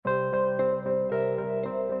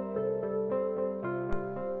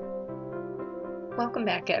Welcome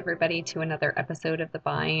back, everybody, to another episode of The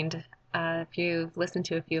Bind. If you've listened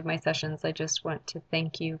to a few of my sessions, I just want to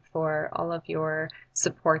thank you for all of your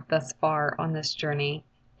support thus far on this journey.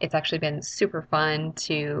 It's actually been super fun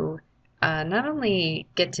to not only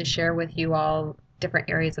get to share with you all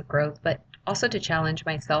different areas of growth, but also to challenge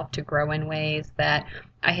myself to grow in ways that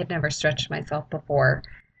I had never stretched myself before.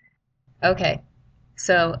 Okay,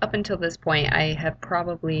 so up until this point, I have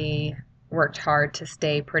probably worked hard to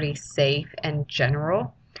stay pretty safe and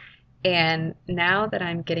general. And now that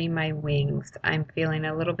I'm getting my wings, I'm feeling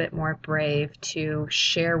a little bit more brave to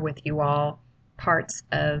share with you all parts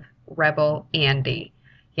of Rebel Andy.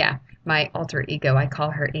 Yeah, my alter ego, I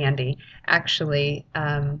call her Andy. Actually,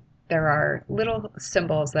 there are little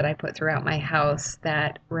symbols that I put throughout my house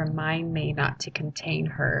that remind me not to contain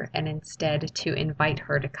her and instead to invite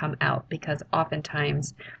her to come out, because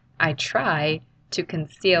oftentimes I try to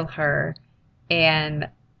conceal her, and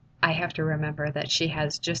I have to remember that she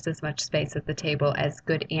has just as much space at the table as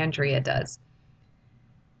good Andrea does.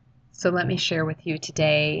 So let me share with you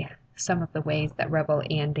today some of the ways that Rebel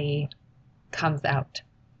Andy comes out.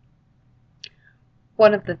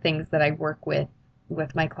 One of the things that I work with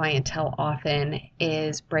my clientele often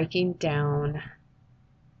is breaking down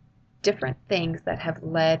different things that have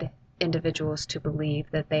led individuals to believe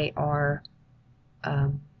that they are, I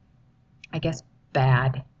guess,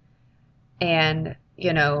 bad. And,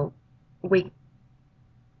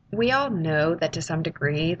 we all know that to some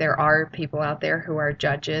degree there are people out there who are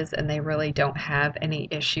judges and they really don't have any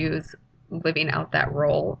issues living out that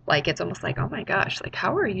role. Like, it's almost like, oh my gosh, like,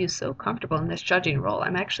 how are you so comfortable in this judging role?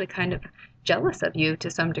 I'm actually kind of jealous of you to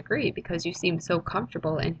some degree because you seem so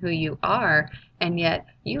comfortable in who you are, and yet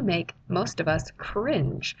you make most of us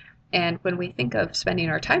cringe. And when we think of spending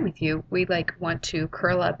our time with you, we like want to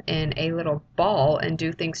curl up in a little ball and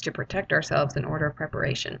do things to protect ourselves in order of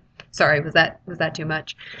preparation. Sorry, was that too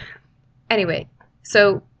much? Anyway,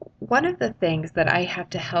 so one of the things that I have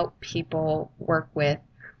to help people work with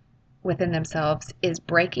within themselves is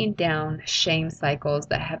breaking down shame cycles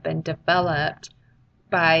that have been developed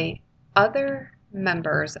by other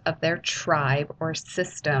members of their tribe or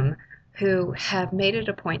system who have made it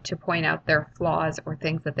a point to point out their flaws or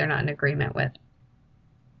things that they're not in agreement with.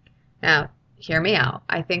 Now, hear me out.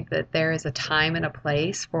 I think that there is a time and a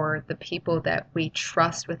place for the people that we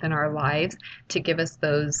trust within our lives to give us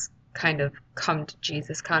those kind of come to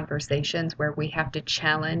Jesus conversations where we have to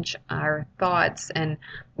challenge our thoughts and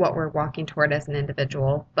what we're walking toward as an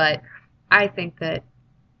individual. But I think that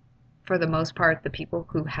for the most part, the people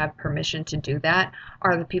who have permission to do that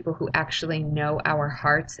are the people who actually know our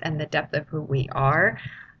hearts and the depth of who we are.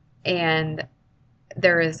 And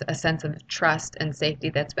there is a sense of trust and safety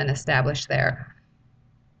that's been established there.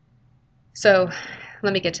 So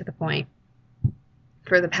let me get to the point.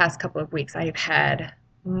 For the past couple of weeks, I've had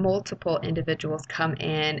multiple individuals come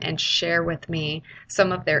in and share with me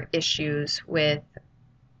some of their issues with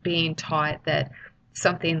being taught that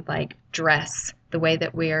something like dress, the way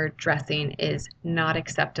that we are dressing, is not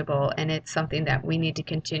acceptable, and it's something that we need to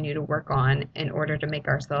continue to work on in order to make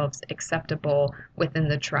ourselves acceptable within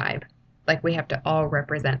the tribe. Like, we have to all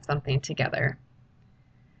represent something together.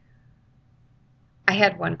 I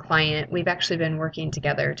had one client, we've actually been working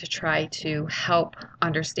together to try to help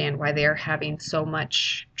understand why they are having so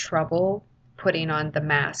much trouble putting on the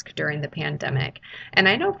mask during the pandemic. And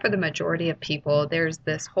I know for the majority of people, there's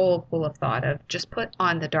this whole pool of thought of just put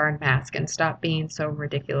on the darn mask and stop being so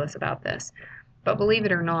ridiculous about this. But believe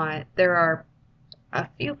it or not, there are a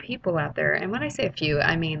few people out there, and when I say a few,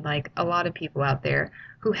 I mean like a lot of people out there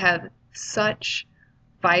who have such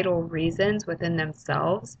vital reasons within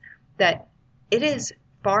themselves that it is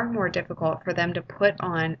far more difficult for them to put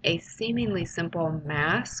on a seemingly simple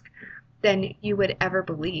mask than you would ever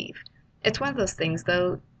believe. It's one of those things,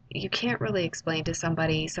 though, you can't really explain to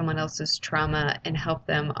somebody someone else's trauma and help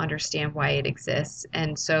them understand why it exists.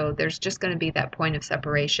 And so there's just going to be that point of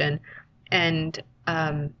separation. And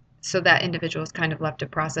so that individual is kind of left to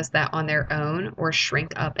process that on their own or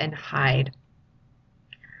shrink up and hide.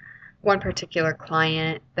 One particular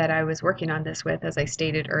client that I was working on this with, as I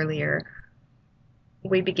stated earlier,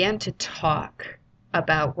 we began to talk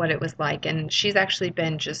about what it was like, and she's actually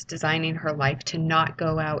been just designing her life to not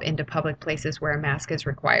go out into public places where a mask is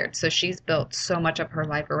required. So she's built so much of her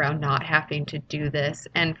life around not having to do this,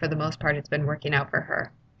 and for the most part it's been working out for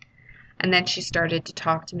her. And then she started to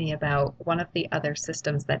talk to me about one of the other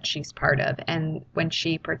systems that she's part of, and when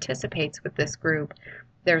she participates with this group,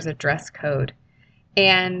 there's a dress code.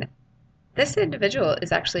 And this individual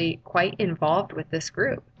is actually quite involved with this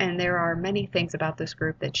group, and there are many things about this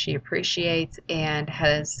group that she appreciates and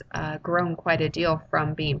has grown quite a deal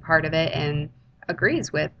from being part of it, and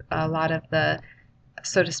agrees with a lot of the,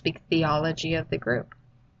 so to speak, theology of the group.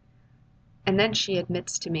 And then she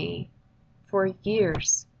admits to me, for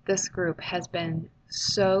years, this group has been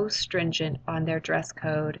so stringent on their dress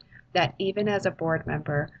code that even as a board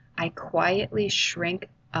member, I quietly shrink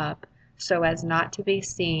up so as not to be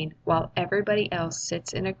seen while everybody else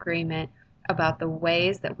sits in agreement about the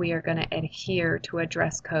ways that we are going to adhere to a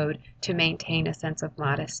dress code to maintain a sense of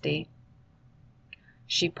modesty.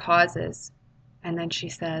 She pauses and then she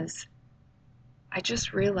says, I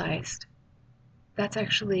just realized that's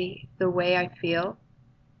actually the way I feel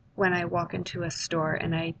when I walk into a store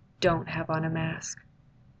and I don't have on a mask.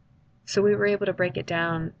 So we were able to break it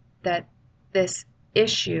down that this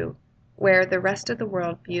issue where the rest of the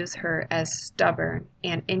world views her as stubborn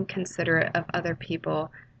and inconsiderate of other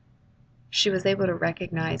people, she was able to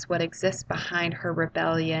recognize what exists behind her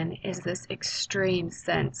rebellion is this extreme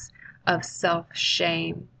sense of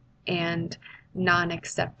self-shame and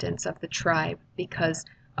non-acceptance of the tribe because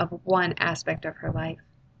of one aspect of her life.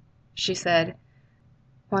 She said,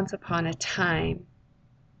 once upon a time,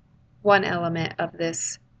 one element of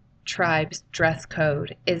this tribe's dress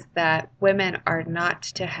code is that women are not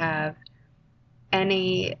to have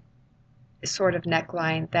any sort of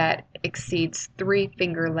neckline that exceeds 3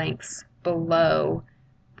 finger lengths below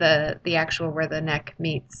the actual where the neck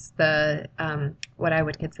meets the what I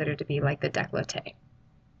would consider to be like the décolleté.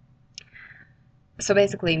 So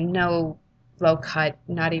basically no low cut,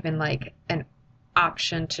 not even like an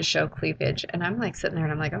option to show cleavage. And I'm like sitting there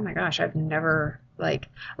and I'm like, oh my gosh, I've never like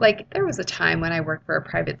there was a time when I worked for a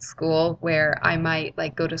private school where I might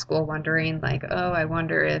like go to school wondering like, oh, I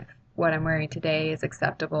wonder if what I'm wearing today is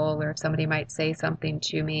acceptable or if somebody might say something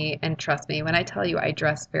to me. And trust me, when I tell you I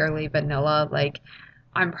dress fairly vanilla, like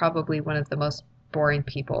I'm probably one of the most boring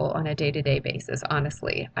people on a day-to-day basis,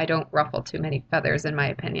 honestly. I don't ruffle too many feathers in my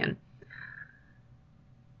opinion.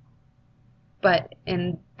 But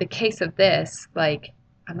in the case of this, like,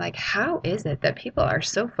 I'm like, how is it that people are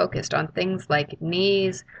so focused on things like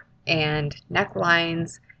knees and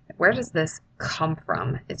necklines? Where does this come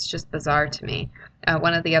from? It's just bizarre to me.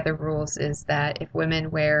 One of the other rules is that if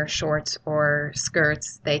women wear shorts or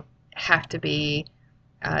skirts, they have to be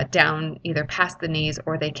down either past the knees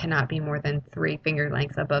or they cannot be more than 3 finger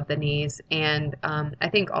lengths above the knees. And I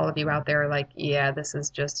think all of you out there are like, yeah, this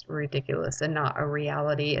is just ridiculous and not a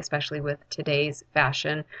reality, especially with today's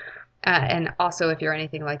fashion. And also, if you're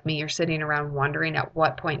anything like me, you're sitting around wondering at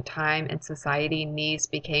what point in time in society knees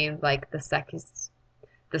became like the sexiest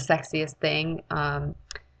thing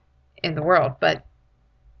in the world. But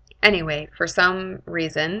anyway, for some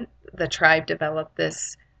reason, the tribe developed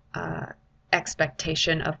this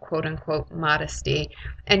expectation of quote unquote modesty.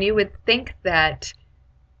 And you would think that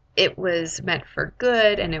it was meant for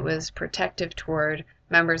good and it was protective toward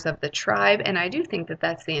members of the tribe. And I do think that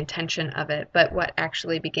that's the intention of it. But what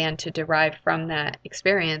actually began to derive from that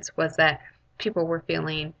experience was that people were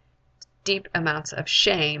feeling deep amounts of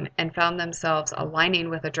shame and found themselves aligning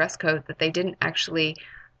with a dress code that they didn't actually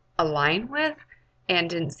align with and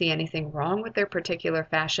didn't see anything wrong with their particular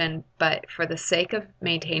fashion, but for the sake of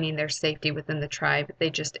maintaining their safety within the tribe, they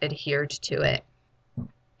just adhered to it.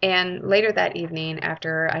 And later that evening,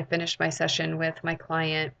 after I finished my session with my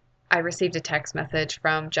client, I received a text message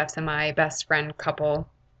from Jeff's and my best friend couple,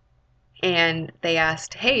 and they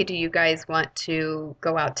asked, hey, do you guys want to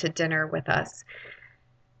go out to dinner with us?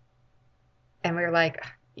 And we were like,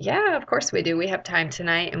 yeah, of course we do. We have time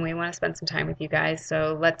tonight and we want to spend some time with you guys,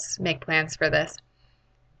 so let's make plans for this.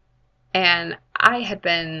 And I had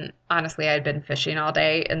been fishing all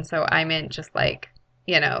day. And so I'm in just like,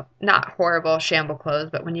 not horrible shamble clothes,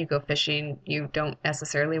 but when you go fishing, you don't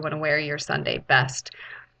necessarily want to wear your Sunday best.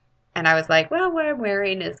 And I was like, well, what I'm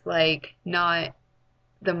wearing is like not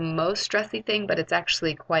the most dressy thing, but it's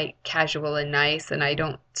actually quite casual and nice. And I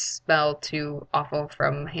don't smell too awful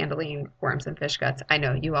from handling worms and fish guts. I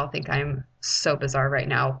know you all think I'm so bizarre right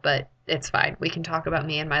now, but it's fine. We can talk about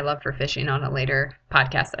me and my love for fishing on a later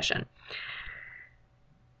podcast session.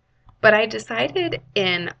 But I decided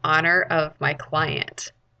in honor of my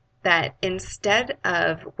client that instead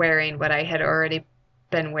of wearing what I had already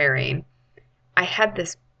been wearing, I had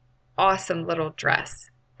this awesome little dress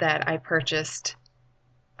that I purchased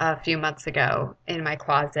a few months ago in my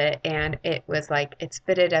closet, and it was like it's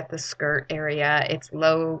fitted at the skirt area, it's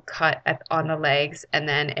low cut on the legs, and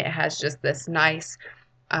then it has just this nice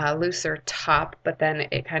looser top, but then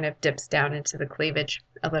it kind of dips down into the cleavage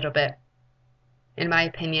a little bit. In my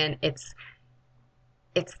opinion, it's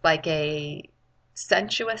like a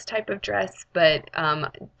sensuous type of dress, but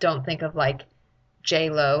don't think of like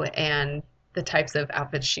J-Lo and the types of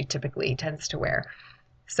outfits she typically tends to wear.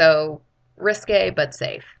 So risque but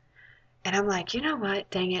safe. And I'm like, you know what?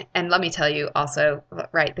 Dang it. And let me tell you also,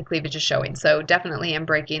 right, the cleavage is showing. So definitely I'm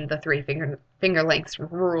breaking the finger lengths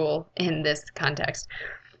rule in this context.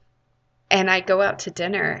 And I go out to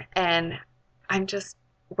dinner and I'm just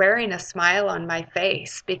wearing a smile on my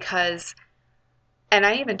face because, and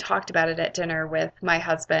I even talked about it at dinner with my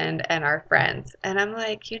husband and our friends. And I'm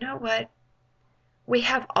like, you know what? We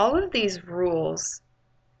have all of these rules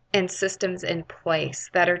and systems in place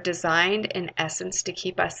that are designed in essence to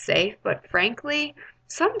keep us safe. But frankly,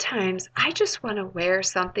 sometimes I just want to wear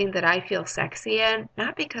something that I feel sexy in,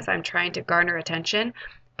 not because I'm trying to garner attention,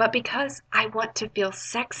 but because I want to feel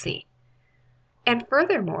sexy. And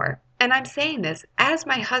furthermore, and I'm saying this as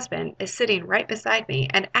my husband is sitting right beside me,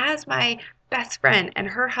 and as my best friend and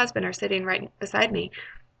her husband are sitting right beside me,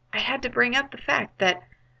 I had to bring up the fact that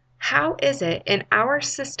how is it in our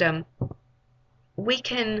system we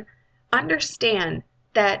can understand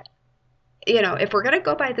that, if we're going to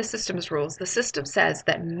go by the system's rules, the system says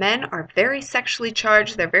that men are very sexually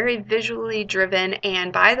charged, they're very visually driven,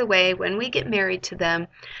 and by the way, when we get married to them,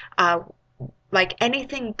 like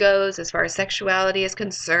anything goes as far as sexuality is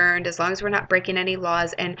concerned, as long as we're not breaking any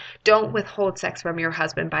laws, and don't withhold sex from your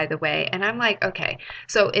husband, by the way. And I'm like, okay,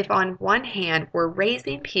 so if on one hand we're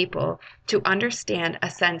raising people to understand a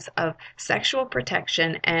sense of sexual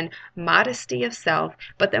protection and modesty of self,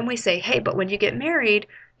 but then we say, hey, but when you get married,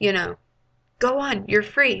 go on, you're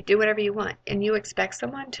free, do whatever you want. And you expect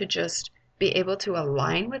someone to just be able to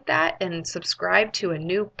align with that and subscribe to a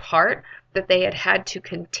new part that they had had to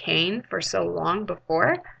contain for so long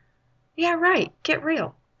before? Yeah, right, get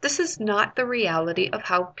real. This is not the reality of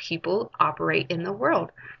how people operate in the world.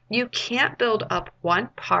 You can't build up one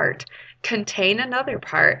part, contain another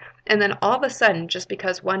part, and then all of a sudden, just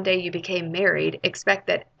because one day you became married, expect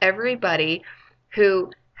that everybody who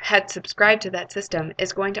had subscribed to that system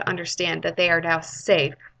is going to understand that they are now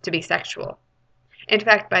safe to be sexual. In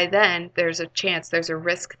fact, by then, there's a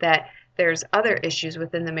risk that there's other issues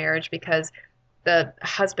within the marriage because the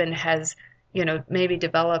husband has, maybe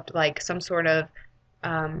developed like some sort of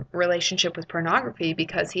relationship with pornography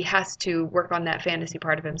because he has to work on that fantasy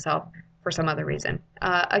part of himself for some other reason.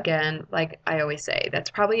 Again, like I always say,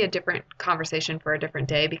 that's probably a different conversation for a different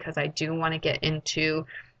day because I do want to get into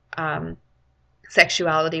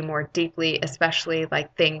sexuality more deeply, especially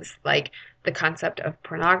like things like the concept of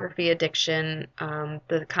pornography addiction,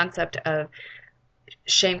 the concept of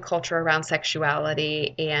shame culture around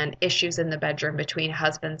sexuality, and issues in the bedroom between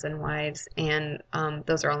husbands and wives. And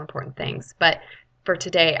those are all important things. But for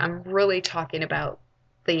today, I'm really talking about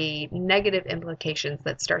the negative implications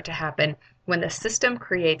that start to happen when the system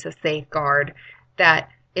creates a safeguard that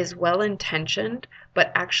is well intentioned, but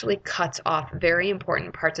actually cuts off very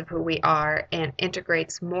important parts of who we are and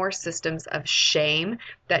integrates more systems of shame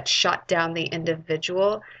that shut down the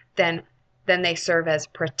individual than they serve as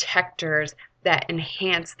protectors that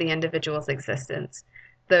enhance the individual's existence.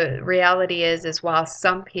 The reality is while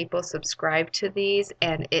some people subscribe to these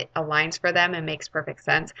and it aligns for them and makes perfect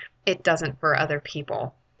sense, it doesn't for other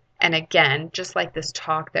people. And again, just like this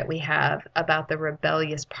talk that we have about the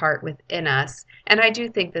rebellious part within us, and I do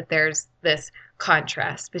think that there's this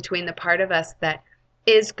contrast between the part of us that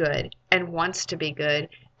is good and wants to be good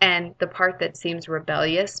and the part that seems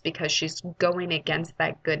rebellious because she's going against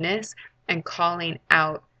that goodness and calling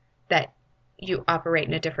out that you operate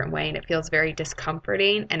in a different way, and it feels very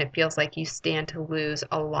discomforting, and it feels like you stand to lose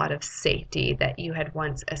a lot of safety that you had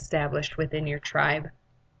once established within your tribe.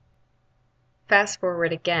 Fast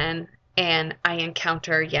forward again, and I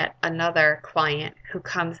encounter yet another client who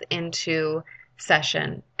comes into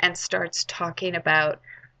session and starts talking about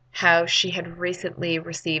how she had recently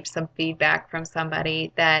received some feedback from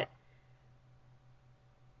somebody that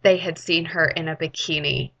they had seen her in a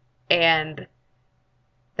bikini, and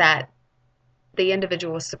that the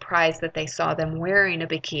individual was surprised that they saw them wearing a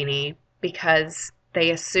bikini because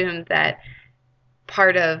they assumed that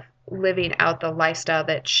part of living out the lifestyle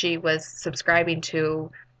that she was subscribing to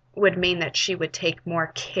would mean that she would take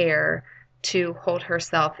more care to hold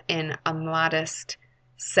herself in a modest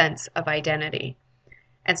sense of identity.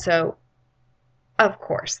 And so, of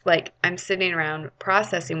course, like I'm sitting around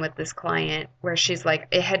processing with this client where she's like,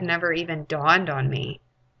 it had never even dawned on me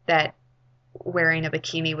that wearing a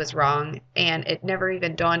bikini was wrong, and it never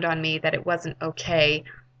even dawned on me that it wasn't okay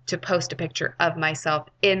to post a picture of myself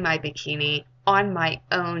in my bikini on my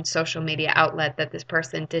own social media outlet that this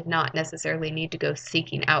person did not necessarily need to go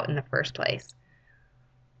seeking out in the first place.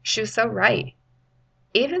 She was so right.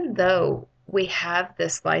 Even though we have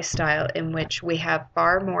this lifestyle in which we have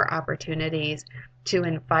far more opportunities to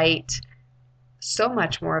invite so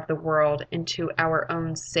much more of the world into our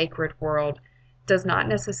own sacred world does not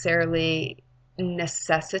necessarily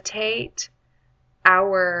necessitate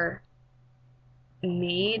our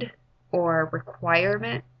need or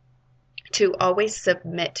requirement to always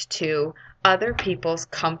submit to other people's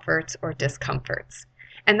comforts or discomforts.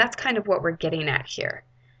 And that's kind of what we're getting at here.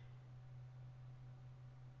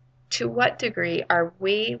 To what degree are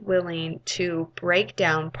we willing to break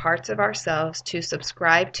down parts of ourselves to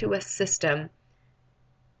subscribe to a system,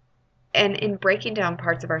 and in breaking down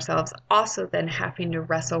parts of ourselves also then having to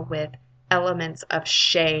wrestle with elements of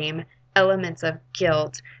shame, elements of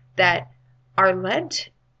guilt that are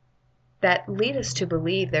that lead us to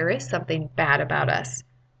believe there is something bad about us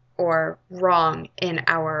or wrong in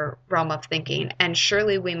our realm of thinking, and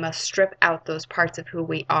surely we must strip out those parts of who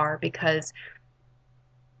we are because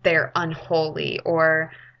they're unholy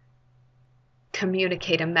or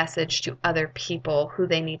communicate a message to other people who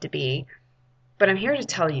they need to be. But I'm here to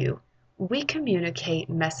tell you, we communicate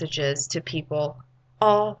messages to people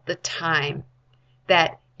all the time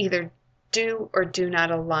that either do or do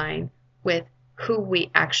not align with who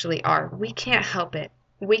we actually are. We can't help it.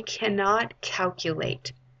 We cannot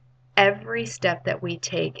calculate every step that we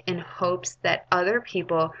take in hopes that other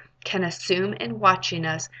people can assume in watching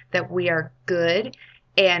us that we are good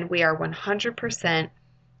and we are 100%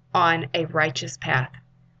 on a righteous path.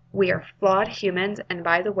 We are flawed humans, and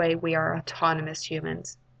by the way, we are autonomous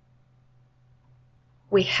humans.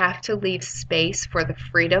 We have to leave space for the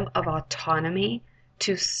freedom of autonomy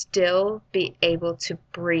to still be able to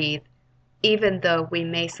breathe, even though we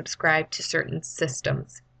may subscribe to certain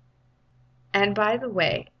systems. And by the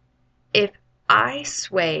way, if I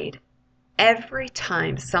swayed every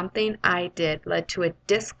time something I did led to a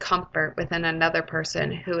discomfort within another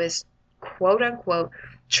person who is quote unquote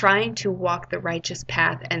trying to walk the righteous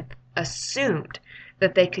path and assumed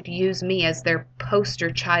that they could use me as their poster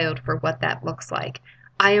child for what that looks like,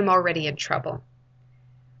 I am already in trouble.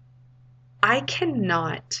 I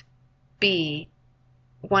cannot be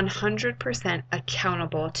 100%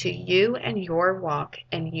 accountable to you and your walk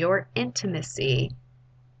and your intimacy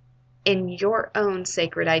in your own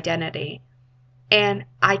sacred identity. And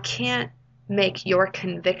I can't make your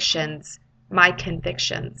convictions my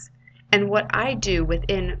convictions. And what I do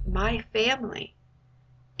within my family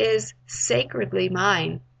is sacredly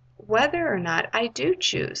mine, whether or not I do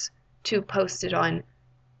choose to post it on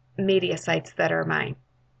media sites that are mine.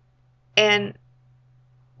 And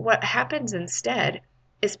what happens instead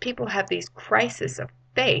is people have these crises of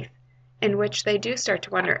faith in which they do start to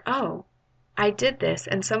wonder, oh, I did this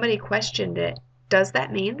and somebody questioned it. Does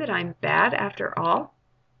that mean that I'm bad after all?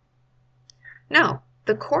 No,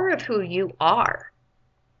 the core of who you are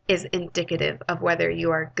is indicative of whether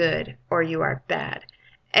you are good or you are bad.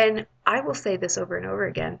 And I will say this over and over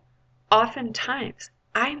again. Oftentimes,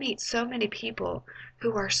 I meet so many people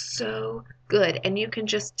who are so good, and you can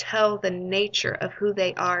just tell the nature of who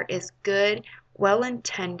they are is good,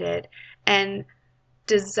 well-intended, and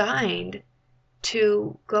designed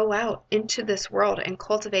to go out into this world and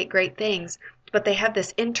cultivate great things, but they have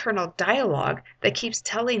this internal dialogue that keeps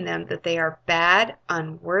telling them that they are bad,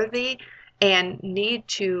 unworthy, and need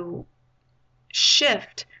to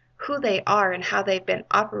shift who they are and how they've been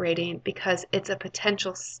operating because it's a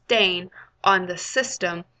potential stain on the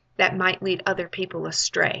system that might lead other people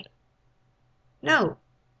astray. No,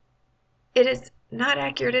 it is not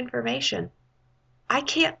accurate information. I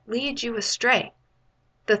can't lead you astray.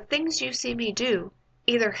 The things you see me do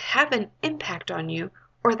either have an impact on you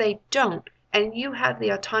or they don't, and you have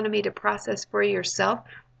the autonomy to process for yourself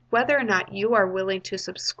whether or not you are willing to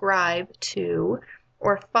subscribe to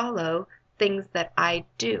or follow things that I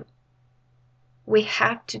do. We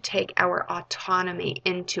have to take our autonomy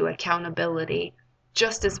into accountability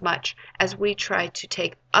just as much as we try to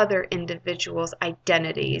take other individuals'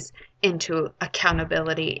 identities into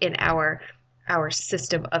accountability in our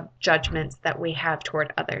system of judgments that we have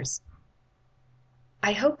toward others.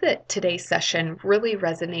 I hope that today's session really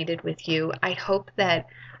resonated with you. I hope that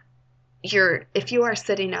if you are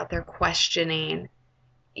sitting out there questioning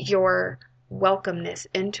your welcomeness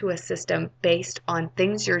into a system based on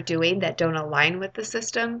things you're doing that don't align with the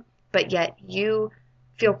system, but yet you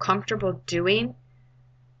feel comfortable doing,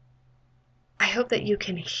 I hope that you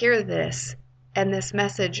can hear this and this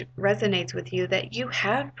message resonates with you, that you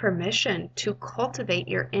have permission to cultivate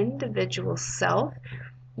your individual self.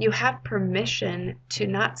 You have permission to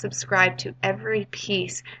not subscribe to every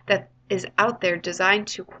piece that is out there designed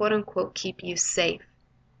to quote unquote keep you safe.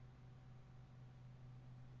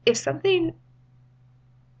 If something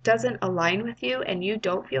doesn't align with you and you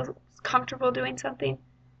don't feel comfortable doing something,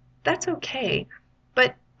 that's okay.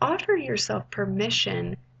 But offer yourself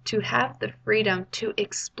permission to have the freedom to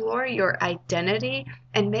explore your identity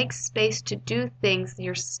and make space to do things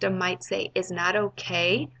your system might say is not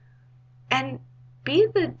okay, and be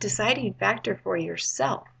the deciding factor for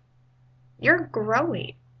yourself. You're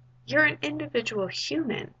growing. You're an individual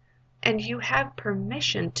human, and you have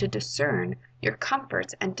permission to discern your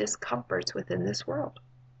comforts and discomforts within this world.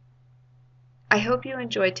 I hope you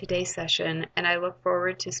enjoyed today's session, and I look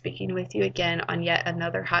forward to speaking with you again on yet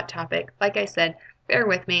another hot topic. Like I said, bear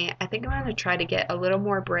with me. I think I'm going to try to get a little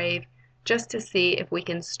more brave just to see if we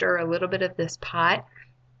can stir a little bit of this pot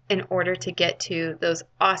in order to get to those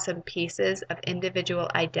awesome pieces of individual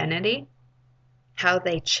identity, how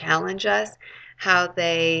they challenge us, how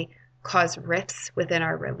they cause rifts within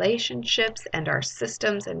our relationships and our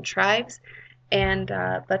systems and tribes. And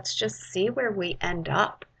let's just see where we end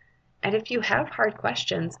up. And if you have hard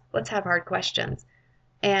questions, let's have hard questions.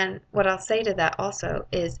 And what I'll say to that also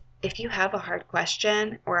is if you have a hard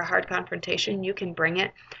question or a hard confrontation, you can bring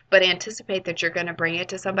it, but anticipate that you're going to bring it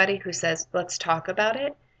to somebody who says, let's talk about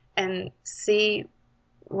it and see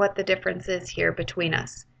what the difference is here between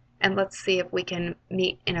us. And let's see if we can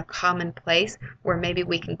meet in a common place where maybe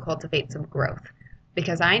we can cultivate some growth.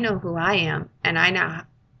 Because I know who I am, and I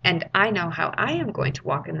know how I am going to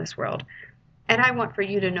walk in this world. And I want for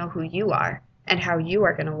you to know who you are and how you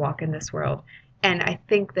are going to walk in this world. And I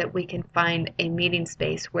think that we can find a meeting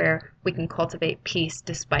space where we can cultivate peace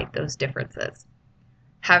despite those differences.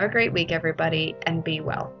 Have a great week, everybody, and be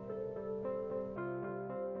well.